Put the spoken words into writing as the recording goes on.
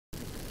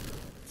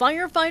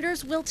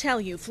Firefighters will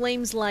tell you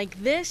flames like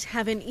this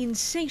have an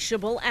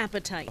insatiable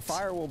appetite. A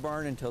fire will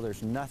burn until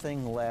there's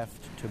nothing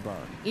left to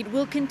burn. It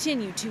will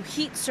continue to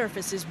heat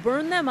surfaces,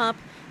 burn them up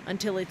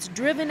until it's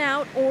driven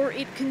out or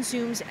it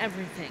consumes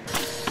everything.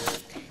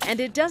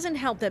 And it doesn't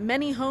help that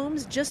many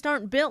homes just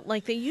aren't built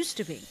like they used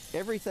to be.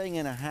 Everything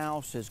in a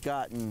house has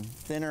gotten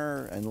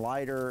thinner and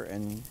lighter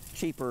and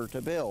cheaper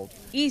to build.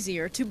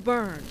 Easier to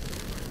burn.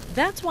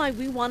 That's why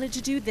we wanted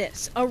to do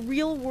this, a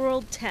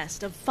real-world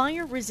test of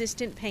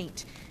fire-resistant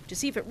paint to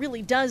see if it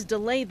really does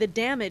delay the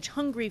damage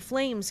hungry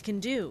flames can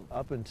do.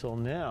 Up until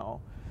now,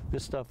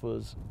 this stuff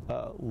was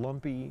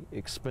lumpy,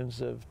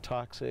 expensive,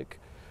 toxic,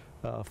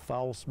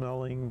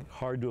 foul-smelling,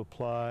 hard to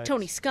apply.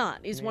 Tony Scott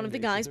is one of the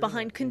guys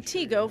behind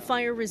Contigo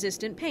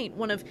fire-resistant paint,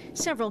 one of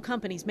several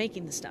companies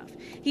making the stuff.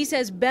 He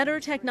says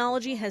better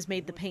technology has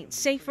made the paint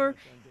safer,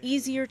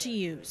 easier to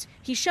use.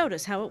 He showed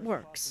us how it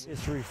works.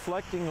 It's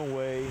reflecting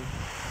away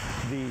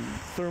the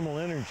thermal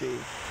energy,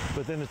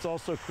 but then it's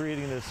also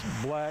creating this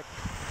black,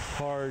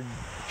 hard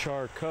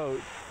char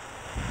coat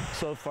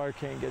so fire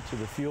can't get to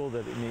the fuel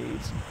that it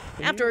needs.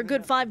 After a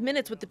good 5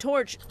 minutes with the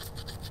torch,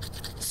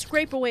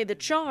 scrape away the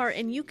char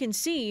and you can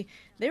see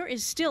there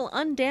is still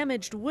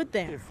undamaged wood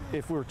there.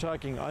 If we're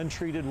talking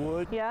untreated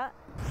wood, yeah,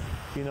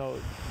 you know,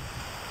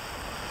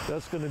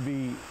 that's going to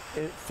be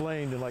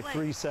flamed in like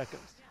 3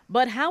 seconds.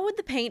 But how would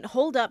the paint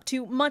hold up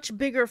to much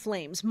bigger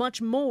flames,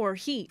 much more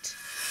heat?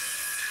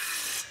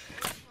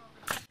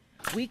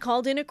 We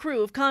called in a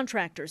crew of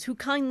contractors who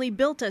kindly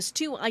built us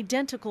 2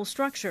 identical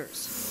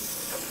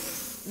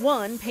structures.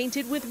 One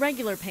painted with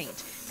regular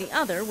paint, the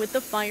other with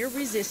the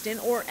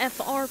fire-resistant or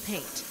FR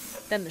paint.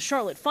 Then the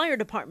Charlotte Fire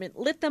Department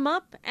lit them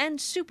up and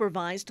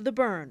supervised the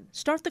burn.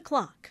 Start the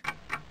clock.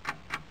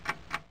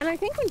 And I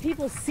think when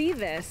people see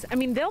this, I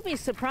mean, they'll be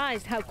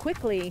surprised how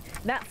quickly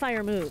that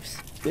fire moves.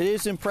 It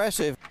is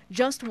impressive.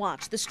 Just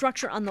watch. The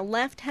structure on the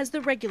left has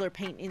the regular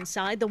paint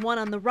inside, the one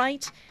on the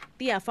right,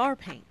 the FR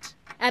paint.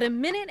 At 1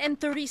 minute and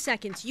 30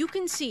 seconds, you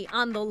can see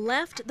on the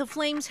left, the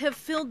flames have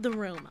filled the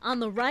room. On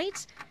the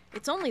right,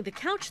 it's only the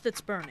couch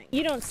that's burning.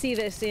 You don't see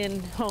this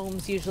in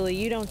homes usually.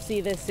 You don't see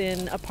this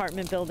in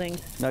apartment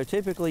buildings. No,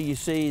 typically you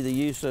see the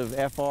use of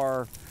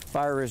FR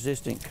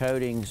fire-resistant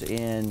coatings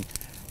in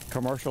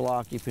commercial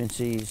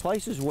occupancies,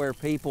 places where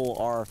people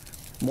are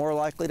more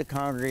likely to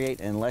congregate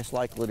and less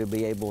likely to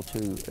be able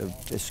to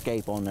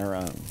escape on their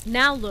own.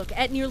 Now look,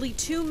 at nearly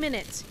 2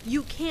 minutes,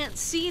 you can't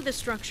see the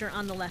structure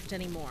on the left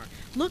anymore.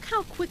 Look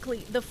how quickly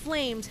the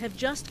flames have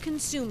just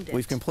consumed it.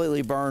 We've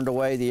completely burned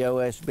away the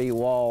OSB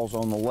walls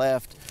on the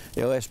left.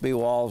 The OSB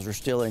walls are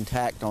still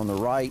intact on the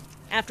right.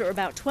 After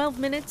about 12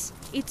 minutes,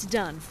 it's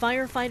done.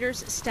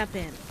 Firefighters step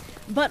in.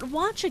 But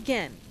watch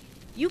again.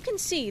 You can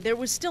see there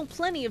was still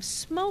plenty of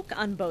smoke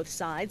on both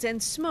sides,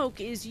 and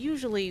smoke is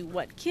usually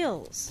what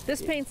kills.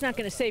 This paint's not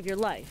going to save your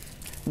life.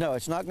 No,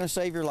 it's not going to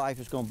save your life.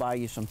 It's going to buy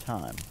you some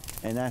time.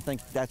 And I think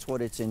that's what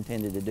it's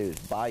intended to do, is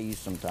buy you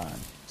some time.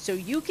 So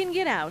you can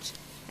get out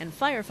and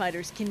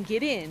firefighters can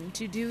get in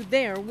to do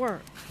their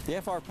work.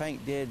 The FR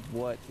paint did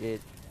what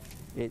it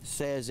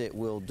says it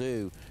will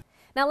do.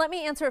 Now let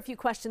me answer a few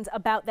questions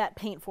about that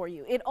paint for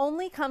you. It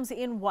only comes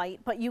in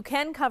white, but you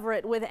can cover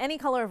it with any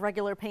color of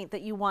regular paint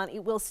that you want.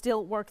 It will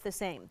still work the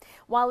same.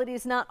 While it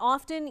is not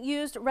often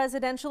used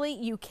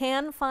residentially, you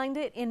can find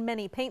it in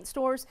many paint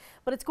stores,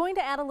 but it's going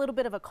to add a little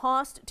bit of a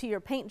cost to your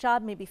paint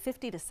job, maybe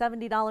 $50 to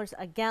 $70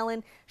 a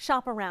gallon.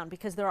 Shop around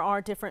because there are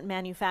different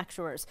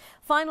manufacturers.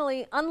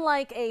 Finally,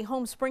 unlike a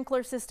home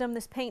sprinkler system,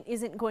 this paint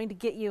isn't going to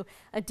get you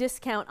a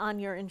discount on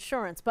your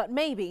insurance, but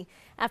maybe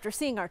after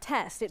seeing our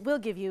test, it will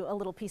give you a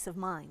little peace of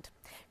mind.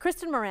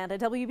 Kristen Miranda,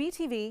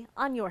 WBTV,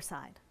 on your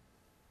side.